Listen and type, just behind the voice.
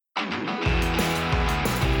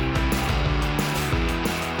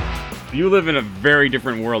You live in a very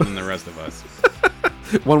different world than the rest of us.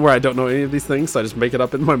 One where I don't know any of these things, so I just make it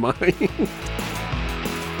up in my mind.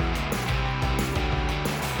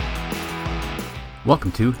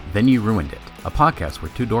 Welcome to Then You Ruined It, a podcast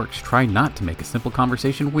where two dorks try not to make a simple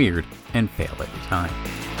conversation weird and fail every time.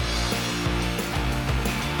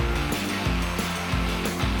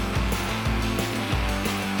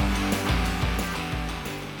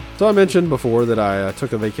 So I mentioned before that I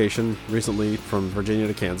took a vacation recently from Virginia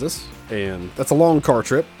to Kansas, and that's a long car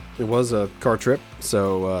trip. It was a car trip,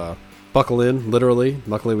 so buckle in, literally.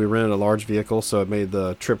 Luckily, we rented a large vehicle, so it made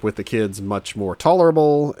the trip with the kids much more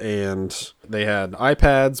tolerable, and they had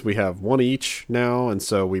iPads. We have one each now, and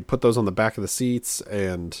so we put those on the back of the seats,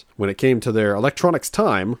 and when it came to their electronics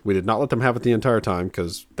time, we did not let them have it the entire time,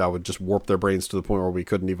 because that would just warp their brains to the point where we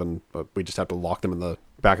couldn't even, we just have to lock them in the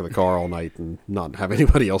back of the car all night and not have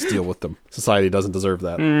anybody else deal with them. Society doesn't deserve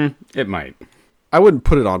that. It might. I wouldn't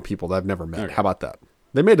put it on people that I've never met. Okay. How about that?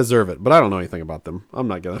 They may deserve it, but I don't know anything about them. I'm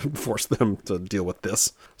not going to force them to deal with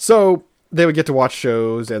this. So they would get to watch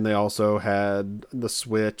shows, and they also had the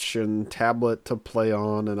Switch and tablet to play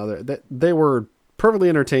on, and they were perfectly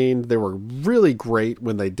entertained. They were really great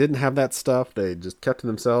when they didn't have that stuff. They just kept to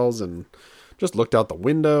themselves and just looked out the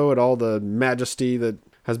window at all the majesty that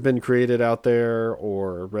has been created out there,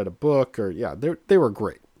 or read a book, or they were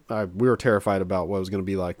great. We were terrified about what it was going to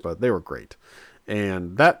be like, but they were great.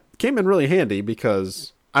 And that came in really handy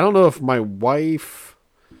because I don't know if my wife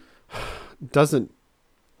doesn't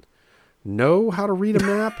know how to read a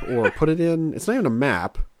map or put it in. It's not even a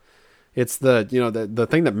map. It's the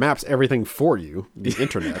thing that maps everything for you, the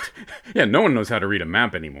internet. Yeah, no one knows how to read a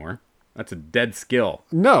map anymore. That's a dead skill.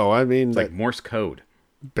 No, I mean, It's like Morse code.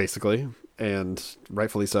 basically, and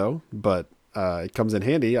rightfully so. But it comes in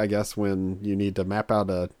handy, I guess, when you need to map out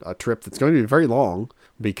a trip that's going to be very long,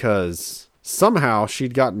 because somehow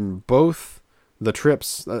she'd gotten both the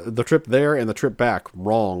trips, the trip there and the trip back,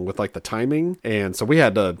 wrong with like the timing. And so we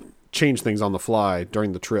had to change things on the fly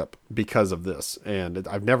during the trip because of this. And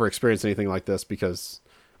I've never experienced anything like this because,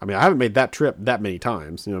 I mean, I haven't made that trip that many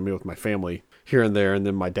times, me with my family here and there. And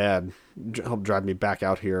then my dad helped drive me back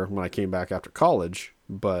out here when I came back after college.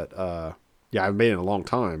 But, I've made it in a long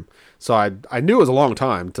time. So I knew it was a long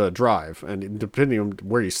time to drive. And depending on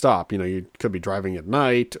where you stop, you could be driving at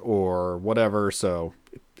night or whatever. So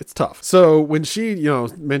it's tough. So when she,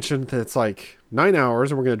 mentioned that it's like 9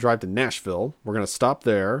 hours and we're going to drive to Nashville, we're going to stop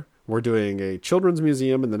there. We're doing a children's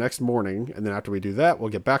museum in the next morning. And then after we do that, we'll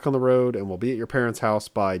get back on the road and we'll be at your parents' house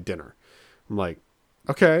by dinner. I'm like,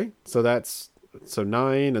 okay, so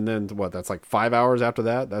 9. And then what? That's like 5 hours after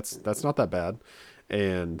that. That's not that bad.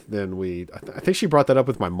 And then I think she brought that up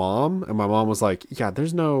with my mom, and my mom was like, yeah,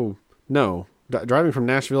 there's no, driving from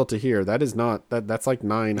Nashville to here, that is not, that's like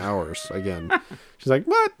 9 hours again. She's like,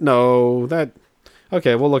 what? No,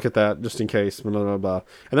 okay, we'll look at that just in case, blah, blah, blah.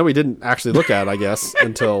 And then we didn't actually look at it, I guess,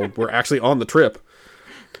 until we're actually on the trip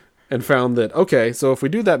and found that, okay, so if we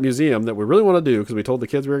do that museum that we really want to do, because we told the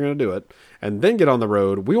kids we were going to do it, and then get on the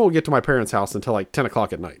road, we won't get to my parents' house until like 10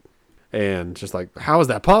 o'clock at night. And just like, how is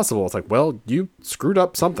that possible? It's like, well, you screwed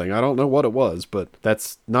up something. I don't know what it was, but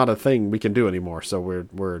that's not a thing we can do anymore. So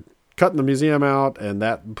we're cutting the museum out, and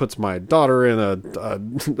that puts my daughter in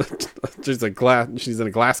she's in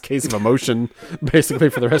a glass case of emotion, basically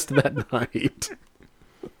for the rest of that night.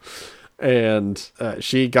 And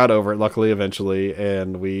she got over it, luckily, eventually,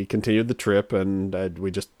 and we continued the trip, and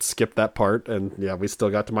we just skipped that part. And we still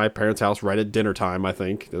got to my parents' house right at dinner time, I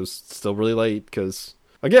think. It was still really late because,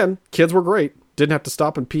 again, kids were great. Didn't have to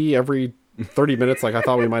stop and pee every 30 minutes like I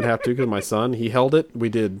thought we might have to, because my son, he held it.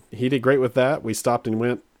 He did great with that. We stopped and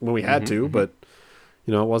went when we had to, but,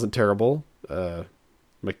 it wasn't terrible.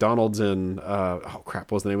 McDonald's in,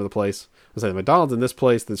 what was the name of the place? I was saying, McDonald's in this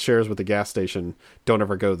place that shares with the gas station, don't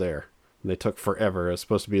ever go there. And they took forever. It was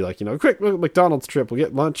supposed to be like, quick McDonald's trip. We'll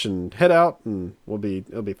get lunch and head out, and it'll be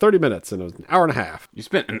 30 minutes, and it was an hour and a half. You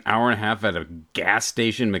spent an hour and a half at a gas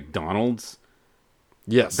station McDonald's?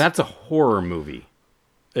 Yes. That's a horror movie.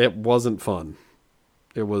 It wasn't fun.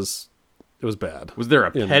 It was bad. Was there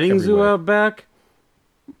a petting zoo out back?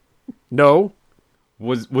 No.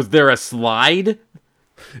 Was there a slide?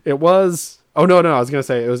 It was. Oh no! I was gonna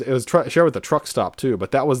say it was shared with the truck stop too,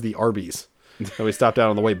 but that was the Arby's that we stopped out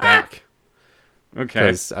on the way back. Okay.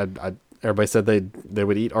 Because everybody said they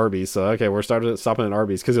would eat Arby's, so okay, we're stopping at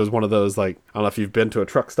Arby's because it was one of those, like, I don't know if you've been to a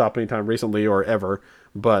truck stop anytime recently or ever,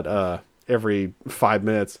 but every 5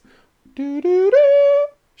 minutes,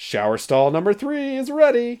 shower stall number 3 is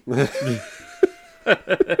ready.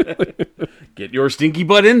 Get your stinky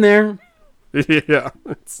butt in there. Yeah,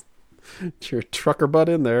 it's your trucker butt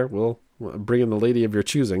in there. We'll bring in the lady of your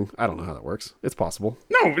choosing. I don't know how that works. It's possible.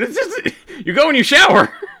 No, it's just you go and you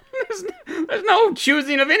shower. There's no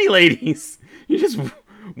choosing of any ladies. You just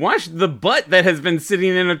wash the butt that has been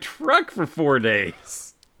sitting in a truck for 4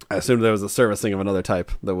 days. I assumed there was a servicing of another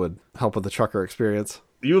type that would help with the trucker experience.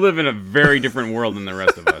 You live in a very different world than the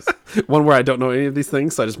rest of us. One where I don't know any of these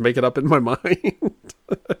things, so I just make it up in my mind.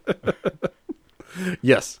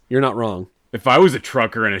 Yes, you're not wrong. If I was a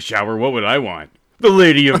trucker in a shower, what would I want? The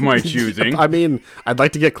lady of my choosing. I mean, I'd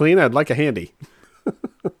like to get clean. I'd like a handy.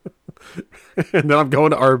 And then I'm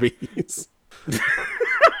going to Arby's.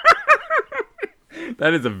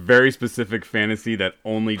 That is a very specific fantasy that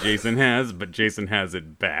only Jason has, but Jason has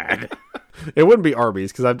it bad. It wouldn't be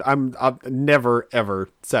Arby's because I'm never ever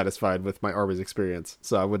satisfied with my Arby's experience.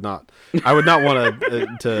 So I would not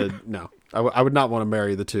want to no. I would not want to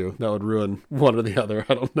marry the two. That would ruin one or the other.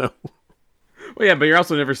 I don't know. Well, yeah, but you're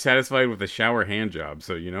also never satisfied with a shower hand job.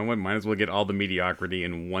 So you know what? Might as well get all the mediocrity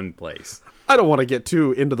in one place. I don't want to get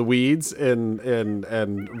too into the weeds and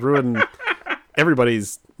ruin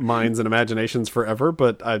everybody's minds and imaginations forever.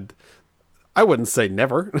 But I wouldn't say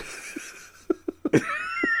never.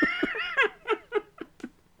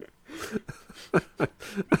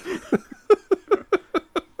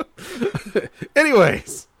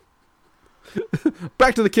 Anyways,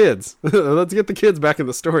 back to the kids. Let's get the kids back in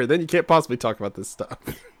the story. Then you can't possibly talk about this stuff.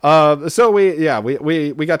 So we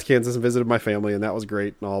got to Kansas and visited my family, and that was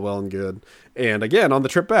great and all well and good. And again, on the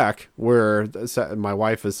trip back, where my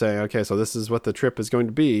wife is saying, okay, so this is what the trip is going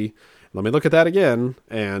to be. Let me look at that again.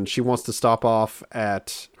 And she wants to stop off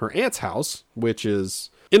at her aunt's house, which is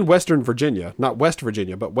in Western Virginia, not West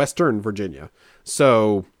Virginia, but Western Virginia.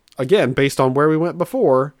 So again, based on where we went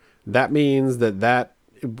before, that means that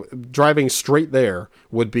driving straight there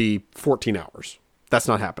would be 14 hours. That's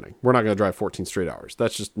not happening. We're not going to drive 14 straight hours.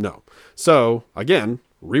 That's just no. So again,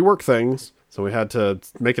 rework things. So we had to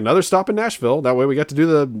make another stop in Nashville. That way we got to do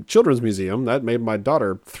the Children's Museum. That made my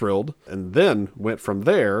daughter thrilled. And then went from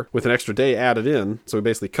there with an extra day added in. So we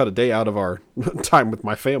basically cut a day out of our time with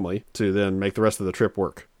my family to then make the rest of the trip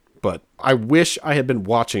work. But I wish I had been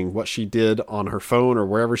watching what she did on her phone or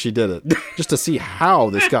wherever she did it, just to see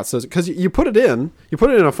how this got so. Because you put it in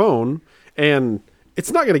a phone, and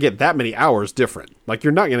it's not going to get that many hours different. Like,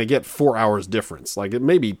 you're not going to get 4 hours difference. Like, it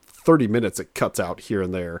may be 30 minutes it cuts out here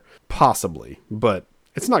and there, possibly, but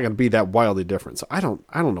it's not going to be that wildly different. So I don't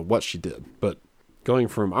know what she did, but going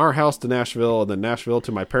from our house to Nashville and then Nashville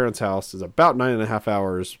to my parents' house is about 9.5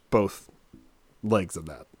 hours, both legs of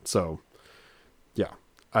that. So yeah.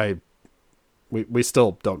 We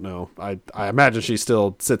still don't know. I imagine she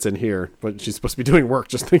still sits in here, but she's supposed to be doing work,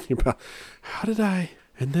 just thinking about how did I,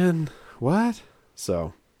 and then what?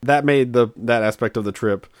 So that made that aspect of the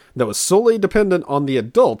trip that was solely dependent on the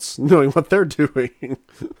adults knowing what they're doing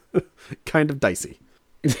kind of dicey.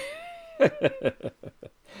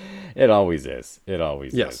 It always is. It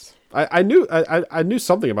always is. I knew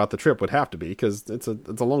something about the trip would have to be, because it's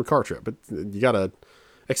a long car trip, but you gotta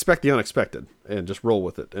expect the unexpected and just roll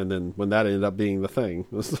with it. And then when that ended up being the thing,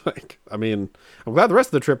 it was like, I mean, I'm glad the rest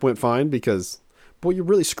of the trip went fine, because boy, you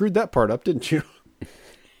really screwed that part up, didn't you?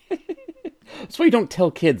 That's why you don't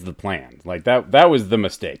tell kids the plan. Like that was the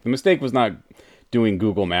mistake. The mistake was not doing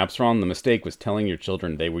Google Maps wrong. The mistake was telling your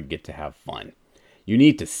children they would get to have fun. You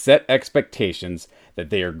need to set expectations that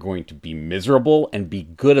they are going to be miserable and be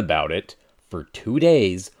good about it for 2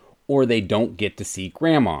 days, or they don't get to see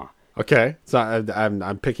grandma. Okay, so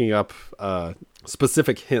I'm picking up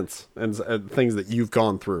specific hints and things that you've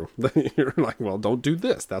gone through. You're like, well, don't do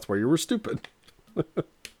this. That's where you were stupid.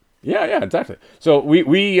 Yeah, exactly. So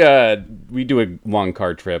we do a long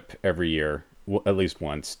car trip every year, at least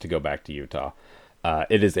once, to go back to Utah.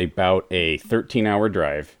 It is about a 13-hour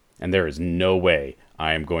drive, and there is no way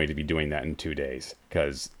I am going to be doing that in 2 days,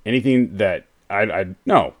 because anything that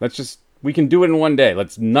no, we can do it in 1 day.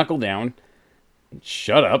 Let's knuckle down,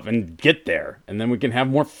 shut up, and get there, and then we can have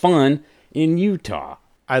more fun in Utah.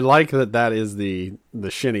 I like that is the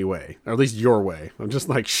Shinny way, or at least your way. I'm just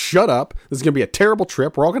like, shut up. This is going to be a terrible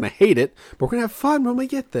trip. We're all going to hate it, but we're going to have fun when we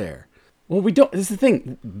get there. Well, we don't. This is the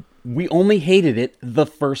thing. We only hated it the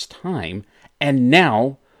first time, and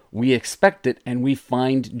now we expect it and we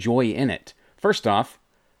find joy in it. First off,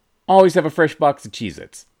 always have a fresh box of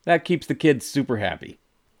Cheez-Its. That keeps the kids super happy.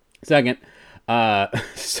 Second,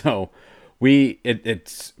 we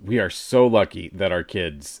are so lucky that our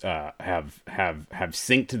kids have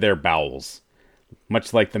synced their bowels,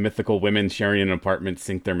 much like the mythical women sharing an apartment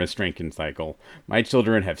sync their menstruation cycle. My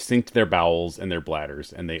children have synced their bowels and their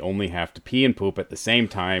bladders, and they only have to pee and poop at the same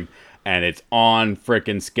time, and it's on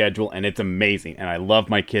frickin' schedule, and it's amazing, and I love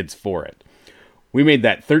my kids for it. We made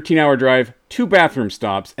that 13-hour drive, 2 bathroom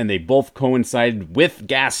stops, and they both coincided with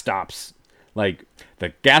gas stops. Like,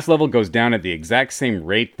 the gas level goes down at the exact same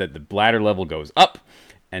rate that the bladder level goes up.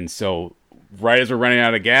 And so, right as we're running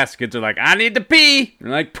out of gas, kids are like, I need to pee. And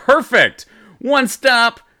we're like, perfect. 1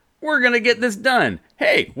 stop. We're going to get this done.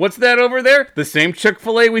 Hey, what's that over there? The same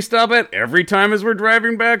Chick-fil-A we stop at every time as we're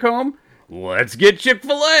driving back home? Let's get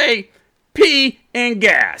Chick-fil-A. Pee and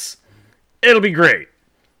gas. It'll be great.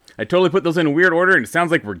 I totally put those in a weird order, and it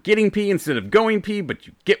sounds like we're getting pee instead of going pee, but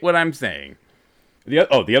you get what I'm saying. The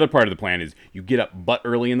other part of the plan is you get up butt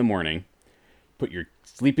early in the morning, put your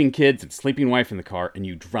sleeping kids and sleeping wife in the car, and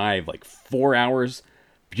you drive like 4 hours,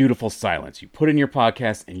 beautiful silence. You put in your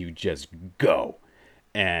podcast, and you just go.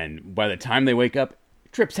 And by the time they wake up,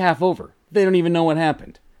 trip's half over. They don't even know what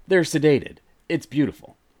happened. They're sedated. It's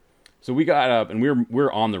beautiful. So we got up, and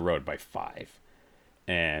we're on the road by 5.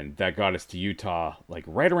 And that got us to Utah, like,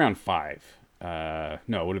 right around 5. No,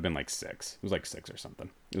 it would have been like 6. It was like 6 or something.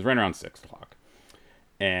 It was right around 6 o'clock.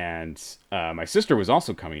 And my sister was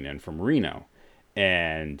also coming in from Reno.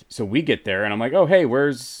 And so we get there, and I'm like, oh, hey,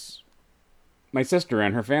 where's my sister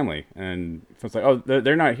and her family? And it's like, oh,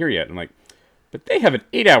 they're not here yet. I'm like, but they have an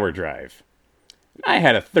 8-hour drive. And I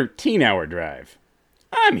had a 13-hour drive.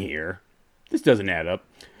 I'm here. This doesn't add up.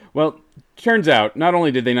 Well, turns out, not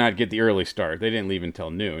only did they not get the early start, they didn't leave until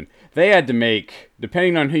noon, they had to make,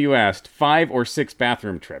 depending on who you asked, 5 or 6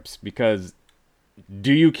 bathroom trips, because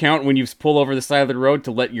do you count when you pull over the side of the road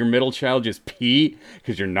to let your middle child just pee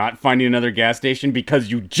because you're not finding another gas station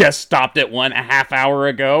because you just stopped at one a half hour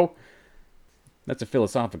ago? That's a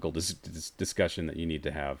philosophical discussion that you need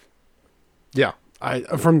to have. Yeah.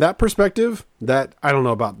 From that perspective, that I don't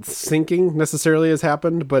know about sinking necessarily has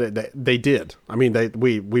happened, but they did. I mean,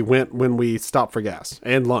 we went when we stopped for gas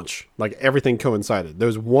and lunch. Like, everything coincided. There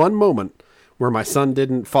was one moment where my son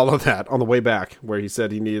didn't follow that on the way back, where he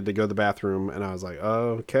said he needed to go to the bathroom, and I was like,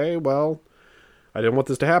 okay, well, I didn't want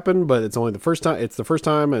this to happen, but it's only the first time. It's the first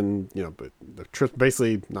time, and but the trip's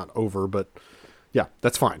basically not over. But yeah,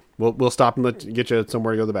 that's fine. We'll stop and get you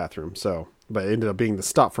somewhere to go to the bathroom. So, but it ended up being the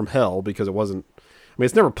stop from hell because it wasn't. I mean,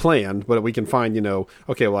 it's never planned, but we can find,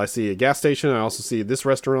 okay, well, I see a gas station. I also see this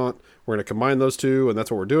restaurant. We're going to combine those two, and that's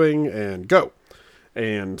what we're doing, and go.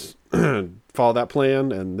 And follow that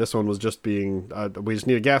plan. And this one was just being, we just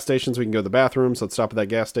need a gas station so we can go to the bathroom. So let's stop at that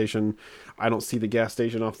gas station. I don't see the gas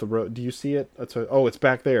station off the road. Do you see it? It's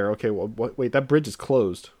back there. Okay, well, wait, that bridge is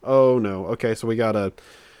closed. Oh, no. Okay, so we got to,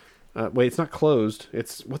 wait, it's not closed.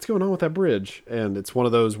 What's going on with that bridge? And it's one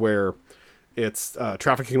of those where it's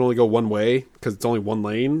traffic can only go one way because it's only one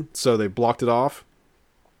lane, so they blocked it off.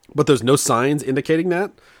 But there's no signs indicating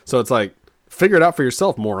that, so it's like, figure it out for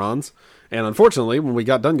yourself, morons. And unfortunately, when we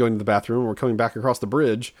got done going to the bathroom and we're coming back across the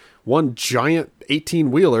bridge, one giant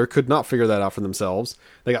 18-wheeler could not figure that out for themselves.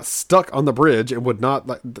 They got stuck on the bridge and would not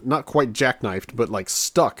quite jackknifed, but like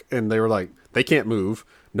stuck. And they were like, they can't move.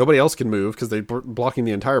 Nobody else can move because they're blocking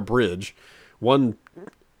the entire bridge. One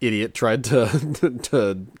idiot tried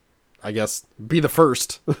to I guess, be the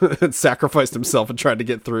first and sacrificed himself and tried to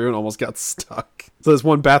get through and almost got stuck. So this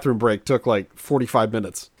one bathroom break took like 45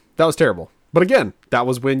 minutes. That was terrible. But again, that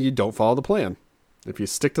was when you don't follow the plan. If you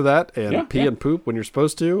stick to that and pee and poop when you're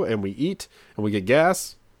supposed to, and we eat and we get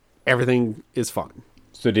gas, everything is fine.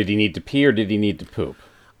 So did he need to pee or did he need to poop?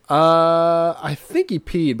 I think he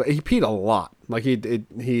peed, but he peed a lot. Like he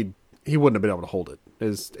wouldn't have been able to hold it.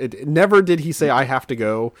 It never did he say, I have to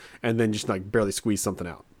go, and then just like barely squeeze something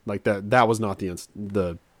out. Like that was not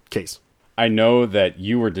the case. I know that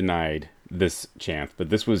you were denied this chance, but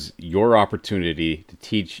this was your opportunity to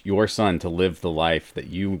teach your son to live the life that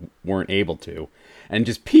you weren't able to, and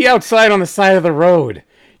just pee outside on the side of the road.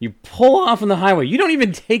 You pull off on the highway. You don't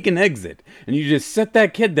even take an exit, and you just set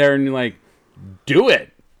that kid there, and you're like, do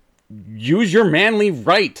it. Use your manly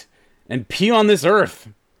right and pee on this earth.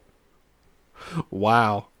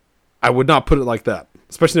 Wow. I would not put it like that.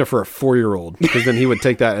 Especially for a 4-year-old, because then he would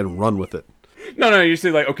take that and run with it. No, you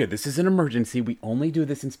say like, okay, this is an emergency. We only do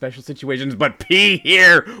this in special situations, but pee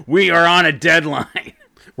here. We are on a deadline.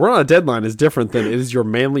 We're on a deadline is different than it is your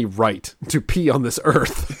manly right to pee on this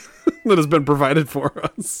earth that has been provided for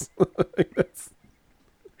us.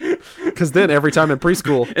 Because then every time in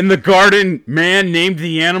preschool... In the garden, man named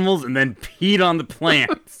the animals and then peed on the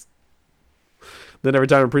plants. Then every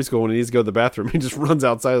time in preschool when he needs to go to the bathroom, he just runs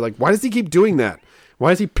outside like, why does he keep doing that?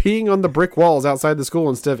 Why is he peeing on the brick walls outside the school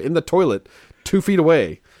instead of in the toilet 2 feet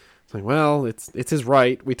away? It's like, well, it's his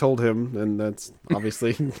right. We told him, and that's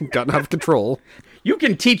obviously gotten out of control. You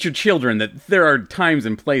can teach your children that there are times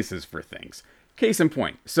and places for things. Case in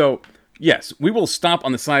point. So, yes, we will stop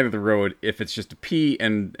on the side of the road if it's just a pee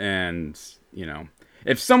and You know,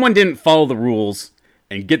 if someone didn't follow the rules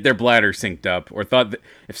and get their bladder synced up, or thought that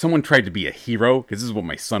if someone tried to be a hero, because this is what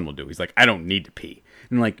my son will do. He's like, I don't need to pee.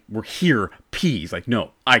 And like, we're here, pee. He's like,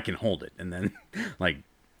 no, I can hold it. And then like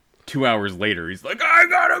 2 hours later, he's like, I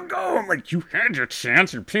gotta go. I'm like, you had your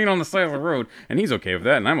chance. You're peeing on the side of the road. And he's okay with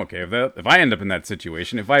that, and I'm okay with that. If I end up in that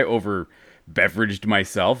situation, if I over-beveraged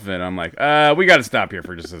myself, and I'm like, we gotta stop here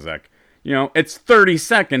for just a sec. You know, it's 30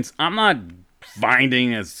 seconds. I'm not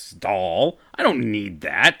finding a stall. I don't need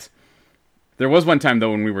that. There was one time,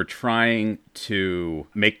 though, when we were trying to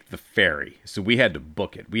make the ferry. So we had to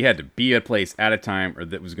book it. We had to be at a place at a time, or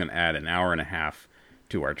that was going to add an hour and a half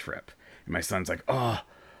to our trip. And my son's like, oh,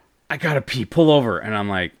 I gotta pee, pull over. And I'm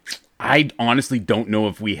like, I honestly don't know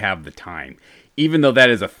if we have the time. Even though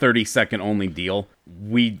that is a 30-second only deal,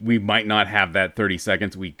 we might not have that 30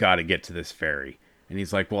 seconds. We got to get to this ferry. And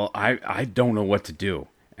he's like, well, I don't know what to do.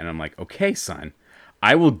 And I'm like, okay, son,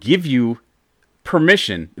 I will give you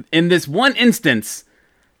permission in this one instance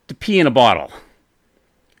to pee in a bottle.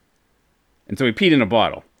 And so he peed in a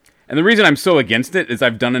bottle. And the reason I'm so against it is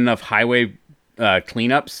I've done enough highway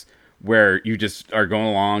cleanups where you just are going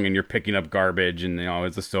along and you're picking up garbage, and, you know,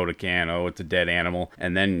 it's a soda can, oh, it's a dead animal.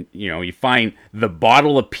 And then, you know, you find the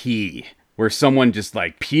bottle of pee where someone just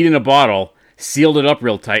like peed in a bottle, sealed it up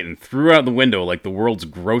real tight, and threw out the window like the world's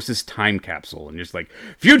grossest time capsule. And just like,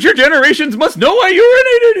 future generations must know I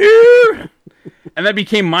urinated here. And that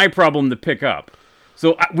became my problem to pick up.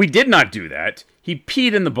 So we did not do that. He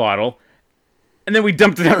peed in the bottle, and then we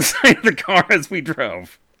dumped it outside of the car as we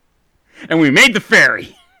drove. And we made the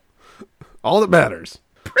ferry. All that matters.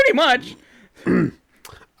 Pretty much.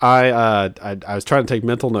 I was trying to take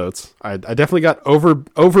mental notes. I definitely got over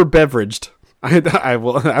beveraged. I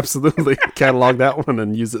will absolutely catalog that one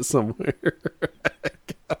and use it somewhere.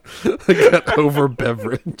 I got over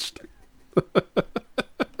beveraged.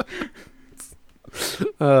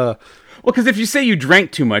 Well, because if you say you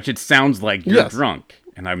drank too much, it sounds like you're Yes. drunk.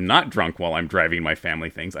 And I'm not drunk while I'm driving my family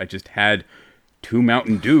things. I just had 2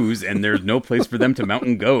 Mountain Dews, and there's no place for them to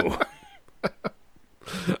Mountain go.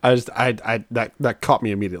 That caught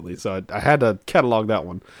me immediately, so I had to catalog that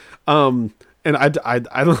one. And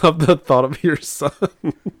I love the thought of your son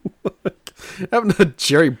having a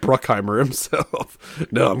Jerry Bruckheimer himself.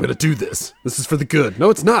 No, I'm gonna do this. This is for the good. No,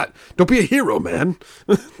 it's not. Don't be a hero, man.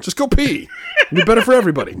 Just go pee. It'll be better for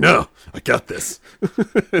everybody. No, I got this.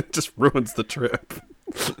 It just ruins the trip.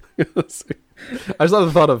 I just love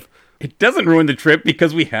the thought of. It doesn't ruin the trip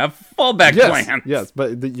because we have fallback plans. Yes,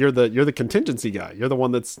 but you're the contingency guy. You're the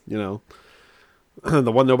one that's, you know,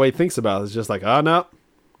 the one nobody thinks about. Is just like, no,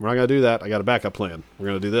 we're not gonna do that. I got a backup plan. We're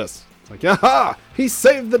gonna do this. It's like, aha! He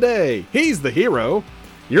saved the day. He's the hero.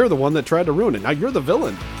 You're the one that tried to ruin it. Now you're the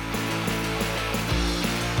villain.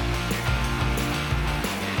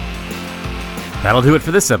 That'll do it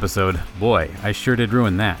for this episode. Boy, I sure did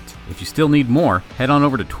ruin that. If you still need more, head on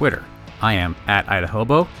over to Twitter. I am at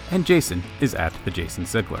Idahobo, and Jason is at the Jason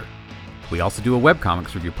Sigler. We also do a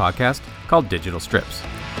webcomics review podcast called Digital Strips.